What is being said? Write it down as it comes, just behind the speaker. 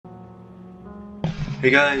Hey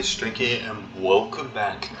guys, Drink here and welcome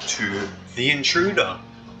back to The Intruder.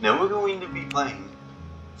 Now we're going to be playing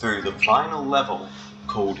through the final level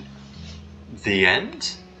called The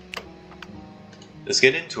End? Let's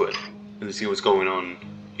get into it and see what's going on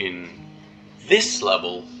in this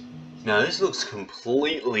level. Now this looks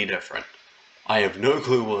completely different. I have no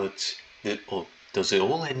clue what or does it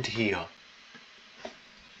all end here?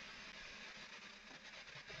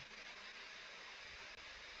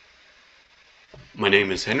 My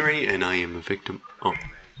name is Henry and I am a victim. Oh.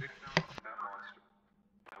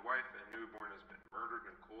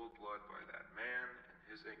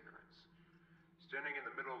 Standing in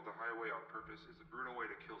the middle of the highway on purpose is a brutal way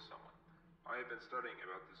to kill someone. I have been studying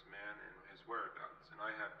about this man and his whereabouts, and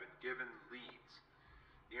I have been given leads.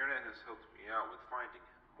 The internet has helped me out with finding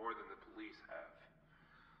him, more than the police have.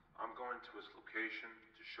 I'm going to his location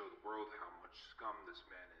to show the world how much scum this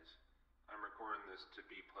man is. I'm recording this to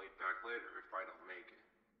be played back later if I don't make it.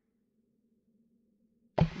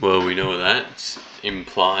 Well, we know what that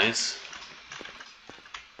implies.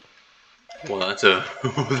 Well, that's a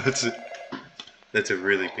that's a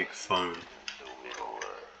really big phone.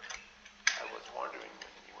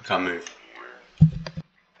 Can't move.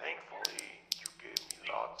 Thankfully, you gave me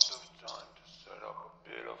lots of time to set up a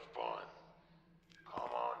bit of fun.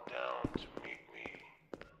 Come on down to meet me.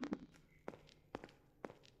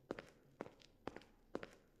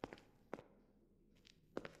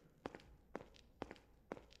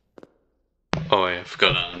 Oh, I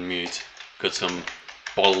forgot to unmute. Got some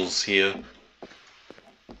bottles here.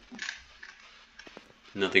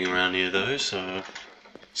 Nothing around here though, so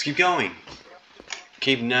let's keep going.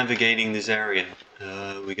 Keep navigating this area.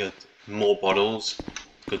 We got more bottles.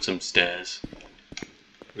 Got some stairs.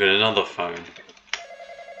 We got another phone.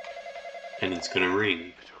 And it's gonna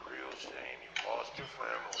ring. It's a real shame you lost your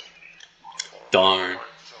family. Darn.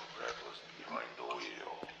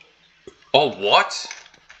 Oh, what?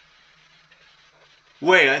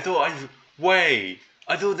 Wait, I thought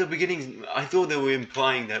the beginning, I thought they were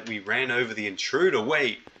implying that we ran over the intruder.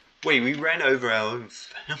 Wait, we ran over our own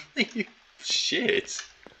family? Shit.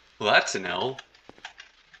 Well, that's an L.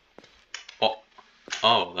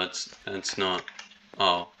 Oh, that's not.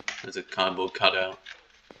 Oh, there's a cardboard cutout.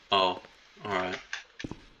 Oh, alright.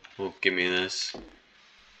 Well, give me this.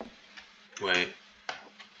 Wait.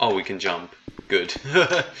 Oh, we can jump. Good.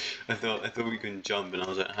 I thought we couldn't jump, and I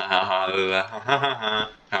was like, how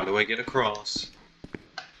do I get across?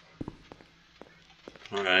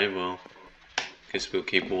 Alright, well, guess we'll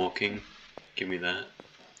keep walking. Give me that.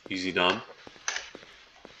 Easy dub.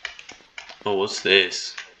 Oh, what's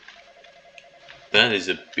this? That is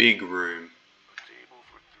a big room.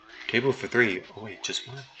 Table for three. Oh wait, just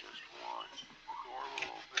one.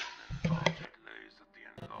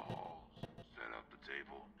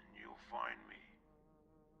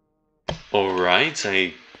 Alright,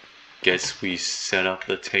 I guess we set up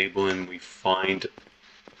the table and we find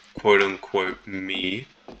quote unquote me.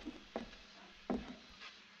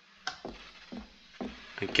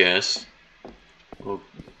 I guess. Well,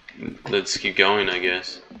 let's keep going, I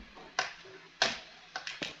guess.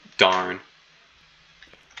 Darn.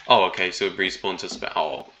 Oh, okay, so it respawns us back.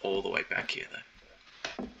 Oh, all the way back here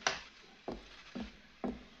then.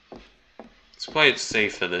 Let's play it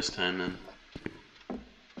safer this time then.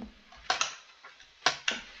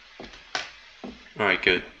 Alright,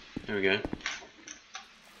 good. There we go.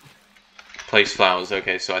 Place flowers.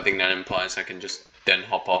 Okay, so I think that implies I can just then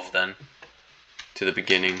hop off then to the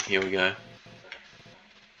beginning. Here we go.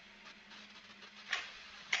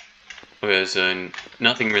 Okay, so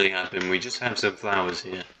nothing really happened. We just have some flowers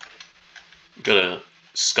here. We've got a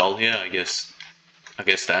skull here. I guess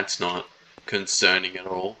that's not concerning at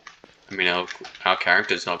all. I mean, our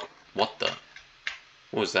character's not. What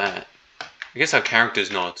was that? I guess our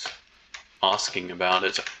character's not asking about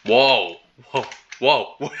it. Whoa! Oh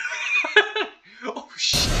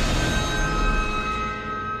shit!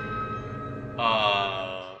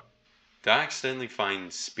 Did I accidentally find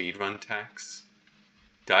speedrun tactics?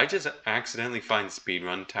 Did I just accidentally find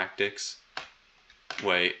speedrun tactics?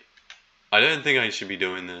 Wait, I don't think I should be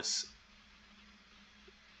doing this.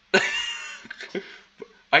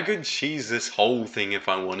 I could cheese this whole thing if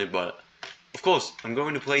I wanted, but of course, I'm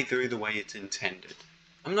going to play through the way it's intended.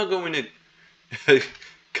 I'm not going to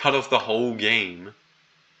cut off the whole game.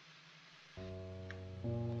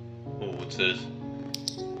 Oh, what's this?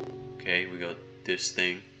 Okay, we got this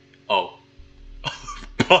thing. Oh.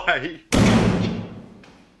 Bye!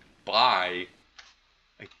 Bye!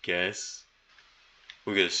 I guess.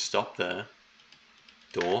 We're gonna stop there.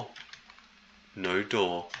 Door? No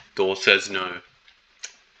door. Door says no.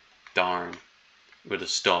 Darn. We're gonna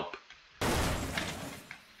stop.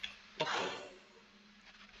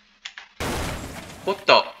 What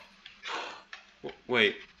the?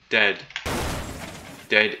 Wait, dead.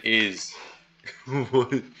 Dead is.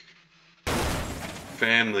 What?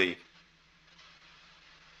 Family.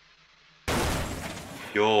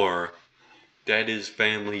 Your. Dead is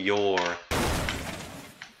family your.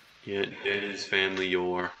 Yeah, dead is family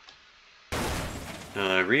your.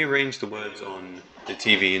 Rearrange the words on the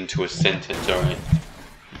TV into a sentence, alright?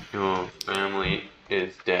 Your family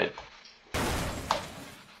is dead.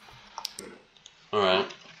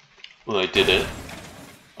 Alright. Well, I did it.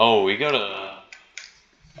 Oh, we got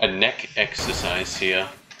a neck exercise here.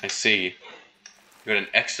 I see. We got an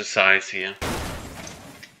exercise here.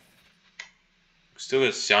 Still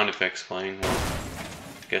got sound effects playing. Well,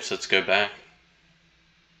 guess let's go back.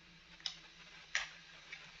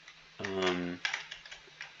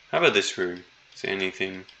 How about this room? Is there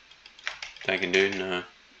anything I can do? No.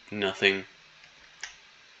 Nothing.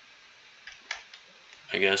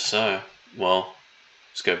 I guess so. Well,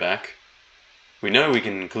 let's go back. We know we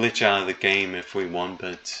can glitch out of the game if we want,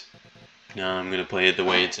 but no, I'm gonna play it the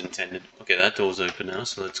way it's intended. Okay, that door's open now,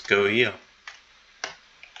 so let's go here.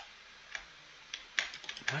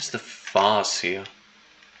 Where's the farce here?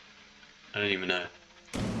 I don't even know.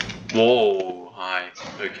 Whoa, hi.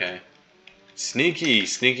 Okay. Sneaky,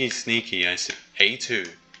 sneaky, sneaky. I said A2.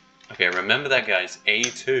 Okay, remember that, guys.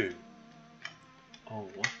 A2. Oh,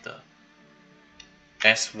 what the?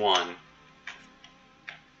 S1.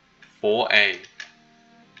 4A.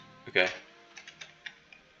 Okay.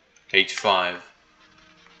 H5.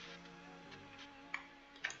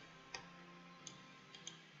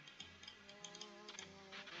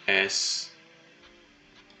 S.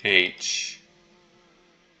 H.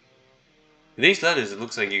 These letters, it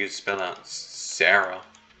looks like you could spell out Sarah.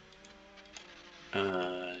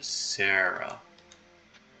 Sarah.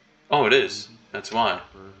 Oh, it is. That's why.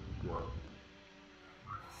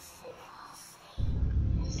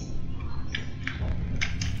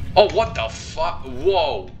 Oh, what the fuck?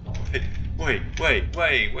 Whoa! Wait,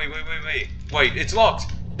 it's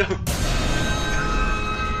locked! No!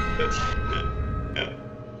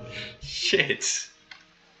 Shit!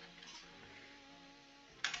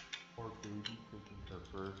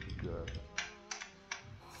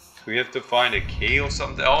 Do we have to find a key or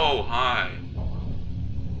something? Oh, hi!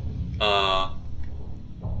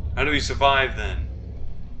 How do we survive then?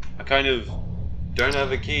 I kind of don't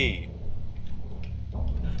have a key.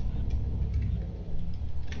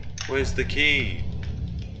 Where's the key?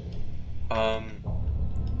 I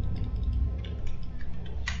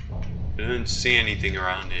don't see anything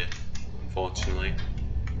around here, unfortunately.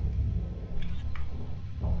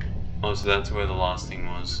 Oh, so that's where the last thing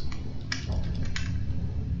was.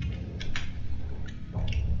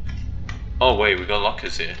 Oh wait, we got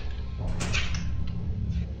lockers here.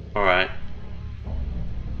 Alright.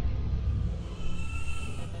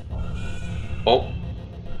 Oh.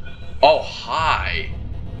 Oh, hi!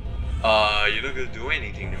 You're not gonna do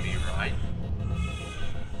anything to me, right?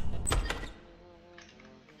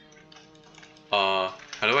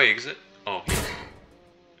 How do I exit? Oh, here.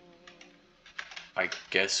 I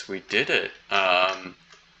guess we did it.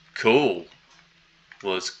 Cool.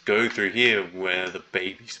 Well, let's go through here where the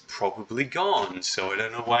baby's probably gone, so I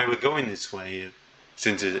don't know why we're going this way,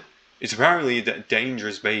 since it's apparently a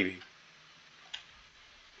dangerous baby.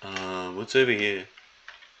 What's over here?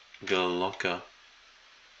 We got a locker.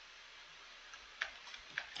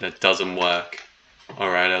 That doesn't work.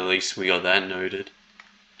 Alright, at least we got that noted.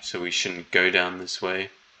 So we shouldn't go down this way.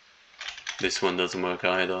 This one doesn't work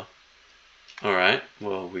either. Alright,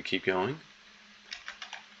 well, we keep going.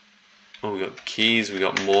 Oh, we got keys, we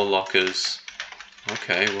got more lockers.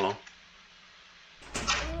 Okay, well.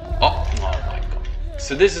 Oh my god.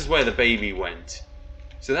 So this is where the baby went.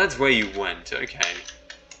 So that's where you went, okay.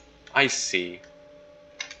 I see.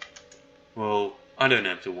 Well, I don't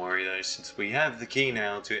have to worry though, since we have the key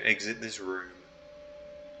now to exit this room.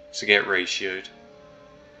 So get ratioed.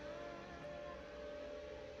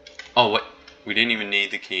 Oh wait, we didn't even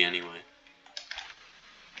need the key anyway.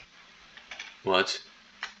 What?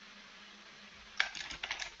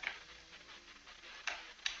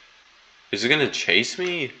 Is it gonna chase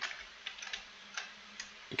me?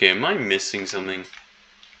 Okay, am I missing something?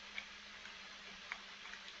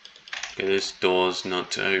 Okay, this door's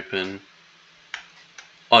not to open.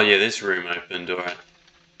 Oh yeah, this room opened, alright.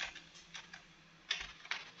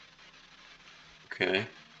 Okay,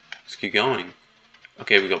 let's keep going.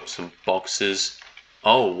 Okay, we got some boxes.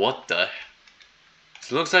 Oh, what the?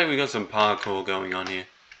 So it looks like we got some parkour going on here.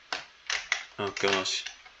 Oh gosh.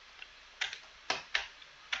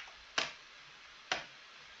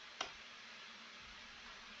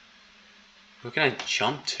 Where can I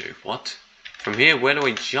jump to? What? From here, where do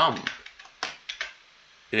I jump?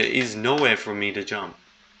 There is nowhere for me to jump.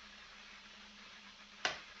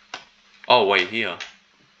 Oh, wait, here.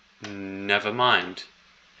 Never mind.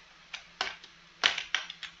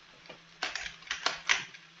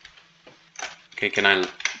 Okay, can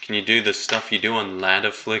you do the stuff you do on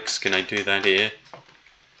ladder flicks? Can I do that here?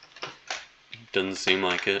 Doesn't seem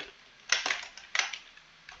like it.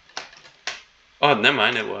 Oh, never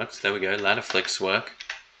mind, it works. There we go, ladder flicks work.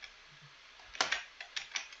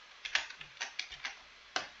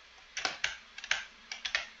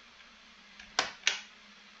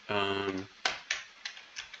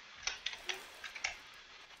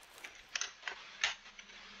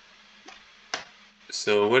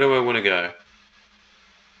 So where do I want to go?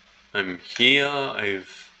 I'm here, I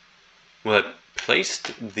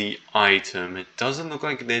placed the item. It doesn't look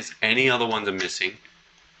like there's any other ones I'm missing.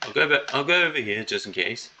 I'll go over here just in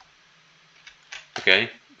case. Okay,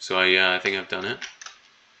 so I think I've done it.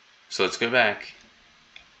 So let's go back.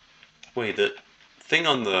 Wait, the thing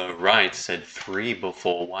on the right said 3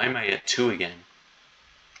 before. Why am I at 2 again?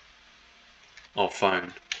 Oh,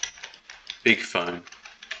 phone. Big phone.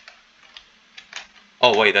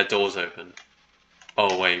 Oh wait, that door's open.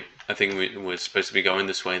 Oh wait, I think we're supposed to be going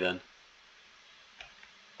this way then.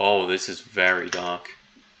 Oh, this is very dark.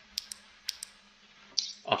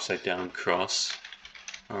 Upside down cross.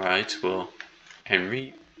 Alright, well,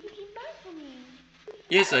 Henry. You came back for me.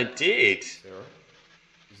 Yes, I did. Sarah,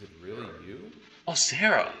 is it really you? Oh,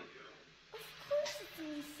 Sarah. Of course it's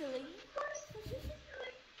me, silly.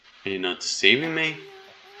 Are you not deceiving me? I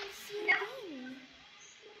see you again.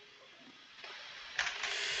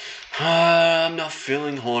 I'm not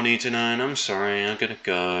feeling horny tonight. I'm sorry. I gotta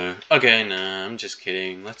go. Okay, nah, I'm just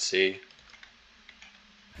kidding. Let's see.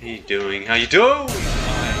 How you doing? How you doing?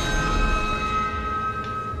 Hi.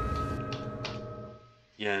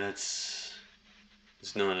 Yeah, it's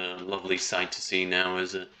not a lovely sight to see now,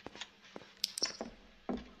 is it?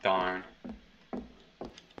 Darn.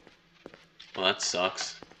 Well, that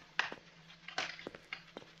sucks.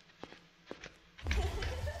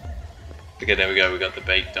 Okay, there we go. We got the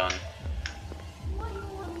bait done.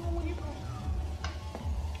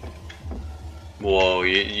 Whoa,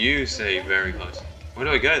 you say very close. Where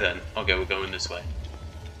do I go then? Okay, we're going this way.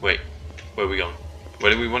 Wait, where are we going?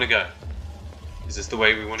 Where do we want to go? Is this the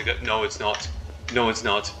way we want to go? No, it's not. No, it's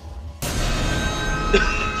not.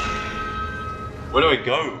 Where do I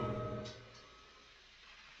go?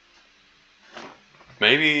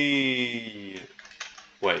 Maybe...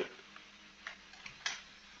 Wait.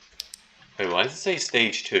 Wait, why does it say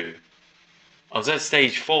stage 2? I was at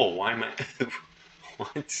stage 4, why am I...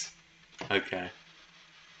 What? Okay.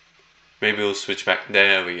 Maybe we'll switch back.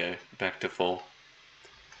 There we go. Back to 4.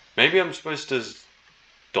 Maybe I'm supposed to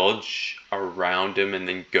dodge around him and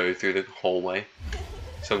then go through the hallway.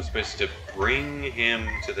 So I'm supposed to bring him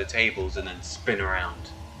to the tables and then spin around.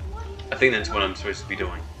 I think that's what I'm supposed to be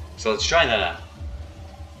doing. So let's try that out.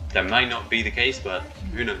 That might not be the case, but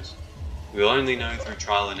who knows? We'll only know through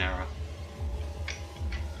trial and error.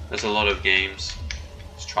 There's a lot of games.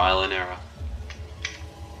 It's trial and error.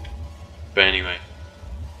 But anyway,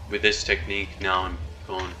 with this technique, now I'm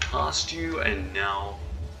going past you, and now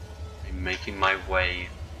I'm making my way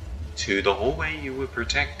to the hallway you were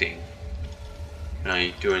protecting. Can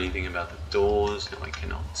I do anything about the doors? No, I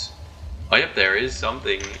cannot. Oh, yep, there is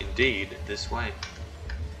something indeed this way.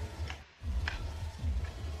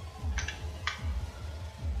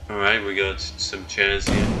 Alright, we got some chairs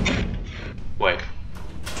here. Wait.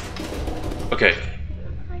 Okay.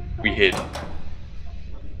 We hid.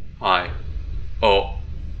 Hi. Oh.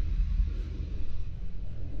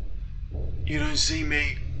 You don't see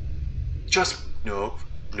me. Just... No.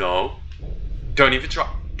 No. Don't even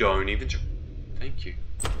try. Don't even try. Thank you.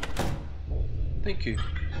 Thank you.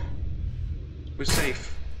 We're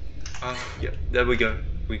safe. Yeah, there we go.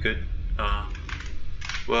 We good.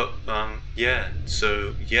 Well, yeah,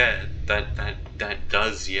 so, yeah, that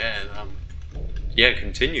does, yeah, yeah,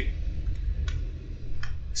 continue.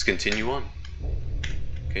 Let's continue on.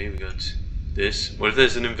 Okay, we got this. What if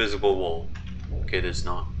there's an invisible wall? Okay, there's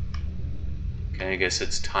not. Okay, I guess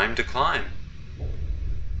it's time to climb.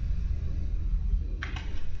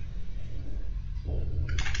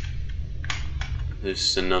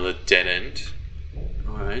 There's another dead end.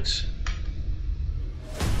 Alright.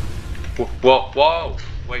 Whoa, whoa!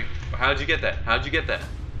 Wait, how'd you get that? How'd you get that?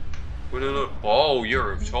 No. Oh,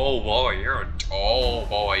 you're a tall boy. You're a tall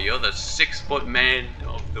boy. You're the 6-foot man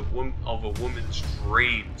of a woman's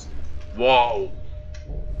dreams. Whoa,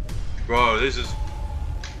 bro, this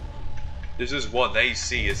is what they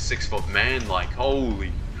see as 6-foot man like.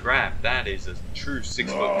 Holy crap, that is a true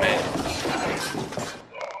 6-foot man.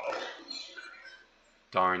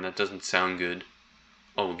 Darn, that doesn't sound good.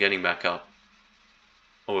 Oh, we're getting back up.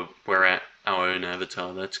 Oh, we're at our own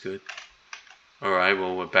avatar, that's good. Alright,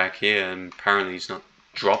 well we're back here and apparently he's not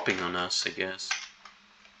dropping on us, I guess.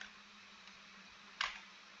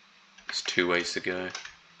 There's 2 ways to go.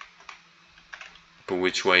 But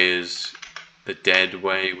which way is the dead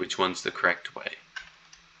way? Which one's the correct way?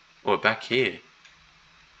 Oh, we're back here.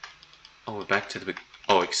 Oh, we're back to the...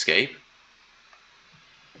 Oh, escape?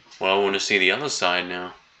 Well, I want to see the other side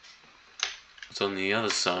now. What's on the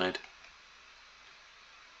other side?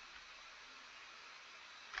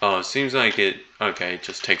 Oh, it seems like it... Okay, it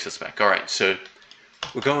just takes us back. Alright, so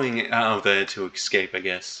we're going out of there to escape, I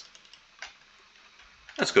guess.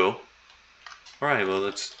 That's cool. Alright, well,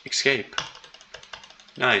 let's escape.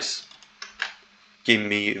 Nice. Give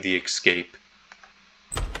me the escape.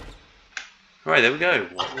 Alright, there we go.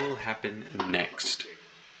 What will happen next?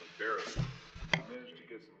 Barely. I managed to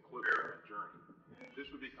get some clips on my journey.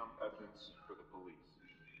 This would become evidence for the police.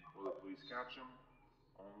 Will the police catch him?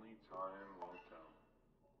 Only time will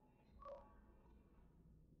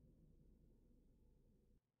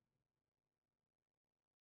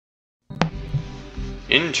tell.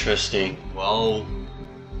 Interesting. Well,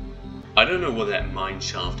 I don't know what that mine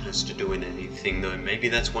shaft has to do with anything though. Maybe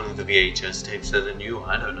that's one of the VHS tapes that are new,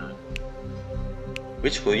 I don't know.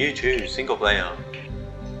 Which will you choose? Single player?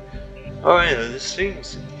 Alright, this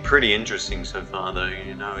seems pretty interesting so far though,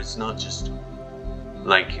 you know, it's not just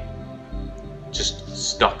like just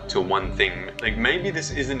stuck to one thing. Like maybe this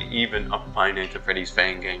isn't even a Five Nights at Freddy's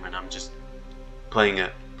fan game and I'm just playing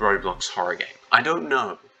a Roblox horror game. I don't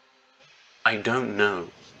know. I don't know.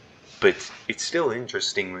 But it's still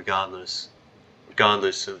interesting regardless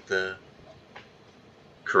of the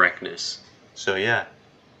correctness. So yeah.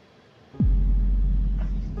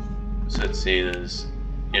 So let's see, there's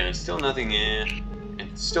still nothing here, and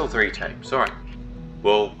it's still 3 tapes. Alright.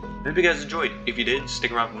 Well, hope you guys enjoyed. If you did,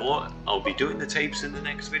 stick around for more. I'll be doing the tapes in the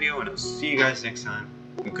next video, and I'll see you guys next time.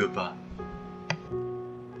 Goodbye.